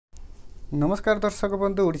नमस्कार दर्शक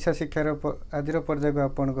बंधु ओडिशा शिक्षार आज पर्याय को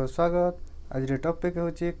आपको स्वागत। आज टॉपिक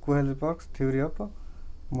होची कोहेलबर्ग थ्योरी ऑफ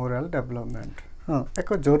मोरल डेवलपमेंट। हाँ,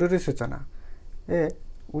 एक जरूरी सूचना ए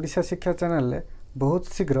ओडिशा शिक्षा चैनल ले बहुत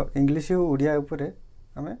शीघ्र इंग्लिश और ओडिया उपरे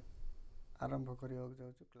हमें आरंभ करियो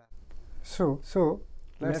जाउछु क्लास। So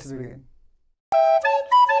let's begin.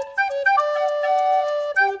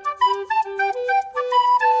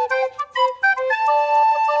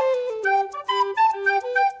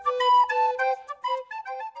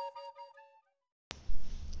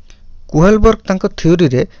 कोहेलबर्ग तांको थ्योरी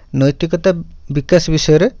रे नैतिकता विकास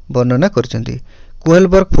विषय रे वर्णना करचंती।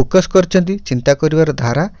 कोहेलबर्ग फोकस करचंती चिंता करिवार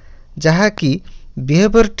धारा जहा कि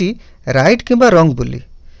बिहेवियर टी राइट किबा रॉन्ग बोली।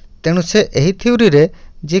 तेणु से एही थ्योरी रे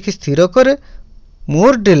जे कि स्थिर करे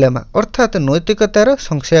मोर डिलेमा अर्थात नैतिकतार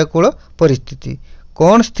संशयाकूल परिस्थिति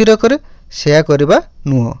कौन स्थिर करे सेया करबा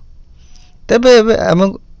नुह। तबे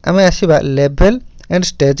आमे आसीबा level and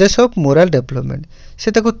stages of moral development.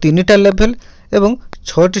 से ताको तीनटा लेवल एवं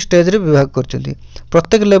 6टी स्टेज रे विभाग करचंती।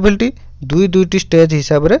 प्रत्येक लेवल टी दुई दुईटी स्टेज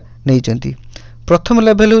हिसाब रे नैचंती। प्रथम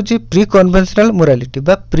लेवल होची प्री कन्वेंशनल मोरालिटी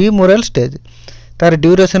बा प्री मोरल स्टेज। तार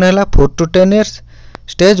ड्यूरेशन हैला 4 to 10 इयर्स।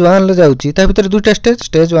 स्टेज 1 ले जाउची ता भीतर दुईटा स्टेज।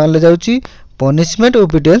 स्टेज 1 ले जाउची पनिशमेंट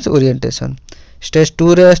ओबीडियंस ओरिएंटेशन। स्टेज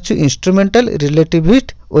 2 रे आछी इंस्ट्रूमेंटल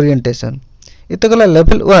रिलेटिविस्ट ओरिएंटेशन। इते गला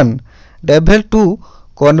level 1। Level 2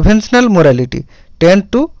 conventional morality 10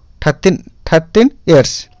 to 13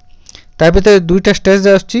 years. ता भीतर दुईटा स्टेज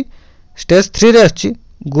आछी। स्टेज 3 रे आछी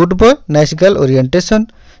good boy nice girl orientation.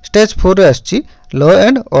 Stage 4 रे आछी लॉ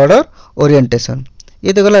एंड ऑर्डर ओरिएंटेशन।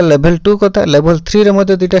 ये तो गला लेवल 2 कथा। लेवल 3 रे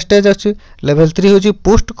मध्ये दुईटा स्टेज आछी। लेवल 3 होची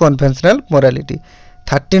post conventional morality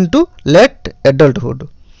 13 to late adulthood.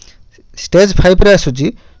 Stage 5 रे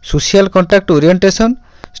आछी social contact orientation.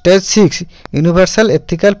 Stage 6 universal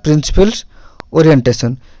ethical principles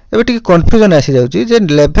orientation. एबे टिके कन्फ्यूजन आसी जाउची जे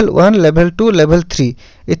लेवल 1 लेवल 2 लेवल 3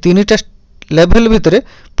 ए तीनटा लेवल भितरे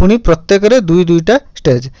पुनी प्रत्येक रे दुई दुईटा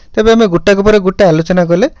स्टेज। तबे हमें गोटा के पर गोटा आलोचना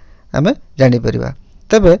करले हमें जानि परिबा।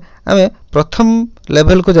 तबे हमें प्रथम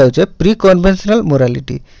लेवल को जाउचे प्री कन्वेंशनल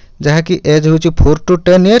मोरालिटी जहा कि एज होची 4 to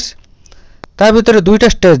 10 इयर्स। ता भितरे दुईटा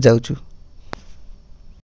स्टेज जाउछु।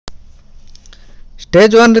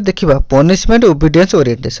 स्टेज 1 रे देखिबा पनिशमेंट ओबीडियंस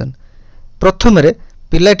ओरिएंटेशन। प्रथम रे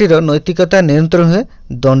पिलाटीर नैतिकता नियंत्रण हुए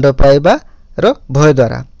दंड पाइबार भय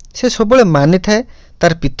द्वारा। से सबले मानि थाए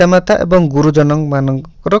तार पितामाता एवं गुरुजन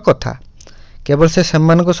मानकर कथा। केवल से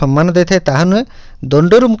सम्मान को सम्मान देता है ताहा नुहे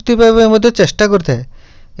दंडरू मुक्ति पाइबा मध्ये चेष्टा करथाए।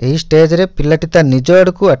 एही स्टेज रे पिलाटी ता निज आड़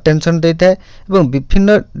को अटेंशन देता है एवं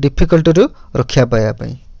विभिन्न डिफिकल्टी रु रक्षा पाया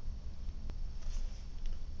पई।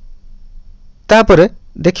 तापरे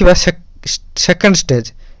देखिबा सेकंड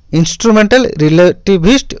स्टेज इंस्ट्रूमेंटल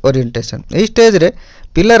रिलेटिविस्ट ओरिएंटेशन। एही स्टेज रे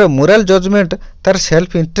पिलार मोरल जजमेंट तार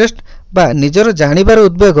सेल्फ इंटरेस्ट बा निजर जानिबार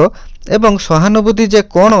उद्वेग एवं सहानुभूति जे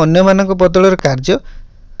कौन अन्य मानक बदल कार्य।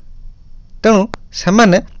 तेणु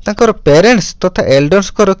सेमाने तांकर पेरेंट्स तथा एल्डर्स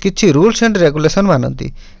कर किछि रूल्स एंड रेगुलेशन मानती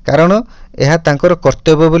कारण यह तांकर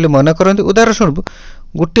कर्तव्य बोली मन करती। उदाहरण स्वरूप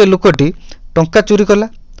गोटे लोकटी टंका चोरी कला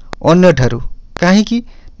अन्य ठारू काहेकि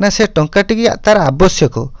ना से टंकाटी तार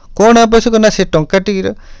आवश्यक कौन आवश्यक ना से टंकाटी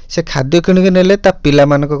से खाद्य किणिक नेले ता पिला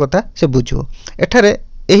मानक कथा से बुझो। एठारे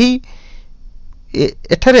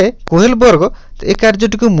कोहेलबर्ग ए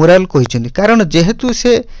कार्यटी को मोराल कहिसेंती कारण जेहेतु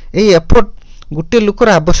से ए एफर्ट गोटे लोकर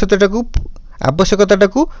आवश्यकता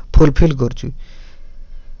को फुलफिल करछु।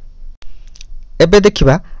 एबे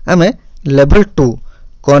देखिबा आमे level 2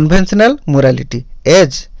 conventional morality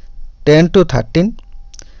as 10 to 13।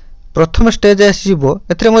 प्रथम स्टेज आसीबो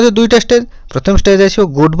एथरे मध्ये दुईटा स्टेज। प्रथम stage आसीबो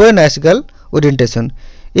good boy nice girl orientation.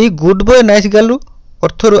 A good boy nice girl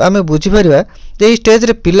अर्थरु आमे बुझी परिबा जे स्टेज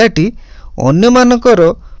रे पिलाटी अन्य मानकर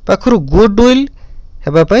पाखरु गुड विल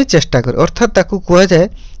हेबा पई चेष्टा करे अर्थात ताकू कोहा जाय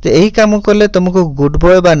जे एही काम करले तुमको गुड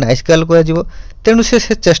बॉय बा नाइस गर्ल कोहा जिवो। तेणु से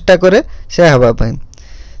चेष्टा करे से हेबा पई।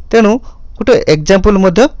 तेणु गोटे एग्जांपल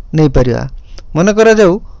मध्ये नै परिबा। मन करा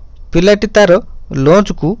जाऊ पिलाटी तार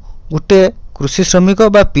लंच को गोटे कृषि श्रमिक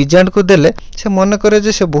बा पिजांट को देले से मन करे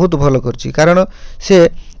जे से बहुत भलो करछि कारण से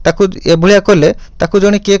ताकू एभलिया कले ताकू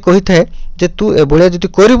जने के कहि थाए जे तू एभलिया जति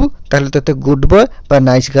करिवु ताले तते गुड बॉय बा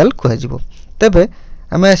नाइस गर्ल कह जिवो। तबे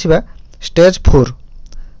हमें आसीबा स्टेज 4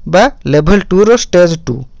 बा level 2 row stage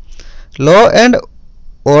 2 law and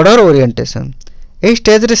order orientation. एही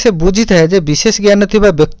स्टेज रे से बुझी थाए जे विशेष ज्ञान थिबा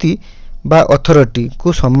व्यक्ति बा अथॉरिटी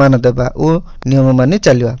को सम्मान देबा ओ नियम मानि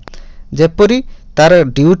चलिबा जेपरि तार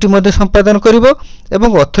ड्यूटी मध्ये संपादन करिवो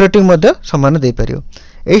एवं अथॉरिटी मध्ये सम्मान दे परियो।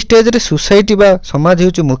 एही स्टेज रे सोसाइटी बा समाज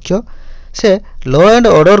हेउची मुख्य से लॉ एंड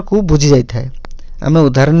ऑर्डर को बुझी जाई थाए। आमे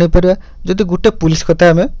उदाहरण नै परिया जदि गुटे पुलिस कथा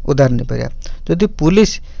आमे उदाहरण नै परिया। जदि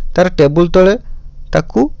पुलिस तार टेबुल तळे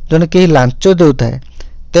ताकू जने केही लांच देउथाय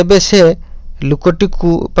तेबे से लुकटी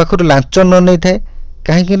पाखरु लांच न नै थाए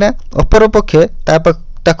कहीं ना अपर पक्षे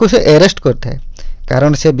ताकू से अरेस्ट करथाय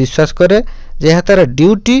कारण से विश्वास करे जे यह तार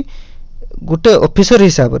ड्यूटी गोटे ऑफिसर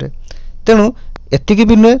हिसाब रे तेणु एतिकी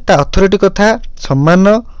भी नुहे ता अथॉरिटी कथा सम्मान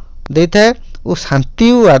दे थाए और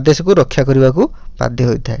शांति और आदेश को रक्षा करने को बाध्य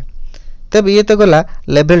होता है। तब ये तो गला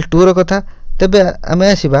लेवल 2 रो कथा। तबे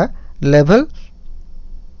आमे आसीबा level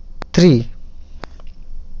 3।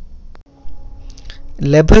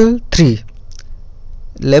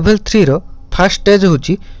 Level 3 row first stage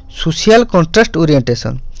होची सोशल कंट्रास्ट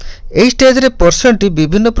ओरिएंटेशन। एई स्टेज रे पर्सन टी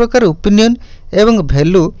विभिन्न प्रकार ओपिनियन एवं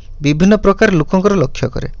वैल्यू विभिन्न प्रकार लोकंकर लक्ष्य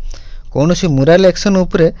करे कौन सी मोराल एक्शन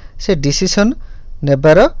उपरे से डिसीजन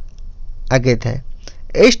नेबार आगे थाए।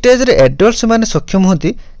 ए स्टेज रे एडल्ट्स माने सक्षम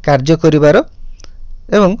होती कार्य करिवार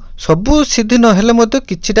एवं सबु सिद्धि न हेले मते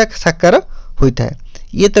किछिटा साकार होइथाए।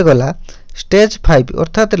 ये तो गला स्टेज 5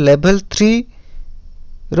 अर्थात लेवल 3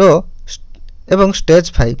 रो एवं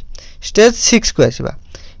स्टेज 5। स्टेज 6 को आसीबा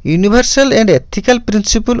universal and ethical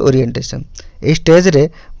principal orientation. A stage रे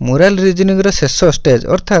मोरल रीजनिंग रो शेष स्टेज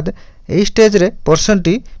अर्थात ए स्टेज रे पर्सन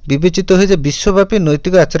टी विवेचित हो जे विश्वव्यापी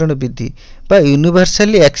नैतिक आचरण विधि बा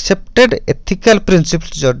universally accepted ethical principal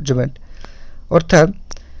judgement अर्थात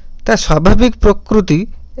ता स्वाभाविक प्रकृति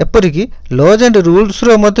एपरिकी लॉज एंड रूल्स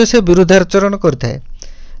रो मध्य से विरुद्धाचरण करथाए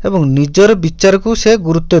एवं निजर विचार को से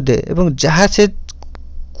गुरुत्व दे एवं जहाँ से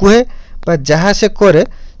कहे बा जहाँ से करे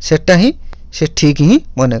सेटा ही से ठीक ही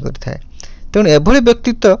मन करथाए। तेणु एभली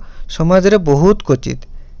व्यक्तित्व समाज रे बहुत क्वचित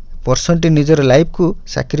पर्सन टी निजर लाइफ को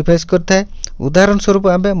सैक्रिफाइस करता है। उदाहरण स्वरूप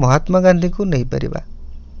आम महात्मा गांधी को नहीं पारिबा।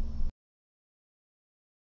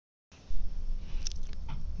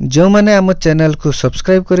 जो माने आम चैनल को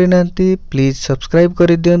सब्सक्राइब करि नांती प्लीज सब्सक्राइब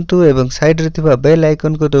कर दियंतु एवं साइड रे थिबा बेल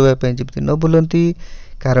आइकन को दबावा पे जेमति न भूलंती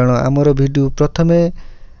कारण आमर वीडियो प्रथमे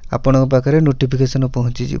आपन पाखरे नोटिफिकेशन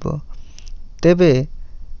पहुंची जिवो। तेबे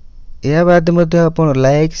या बाद मध्ये आपन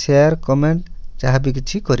लाइक शेयर कमेंट जहाँ भी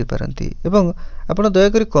किसी करि पारंती एवं आपण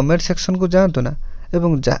दयाकरी कमेंट सेक्शन को जातु ना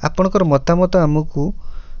एवं आपणकर मतामत आमको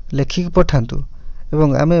लेखिक पठातु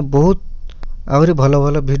एवं आमे बहुत आहरी भल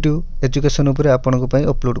भल वीडियो एजुकेशन उपरे आपनको पई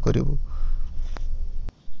अपलोड करिवु।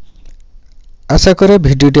 आशा करे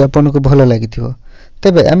वीडियोटी आपनको भल लागिथिबो।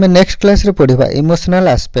 तबे आमे नेक्स्ट क्लास रे पढिबा इमोशनल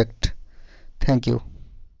एस्पेक्ट। Thank you.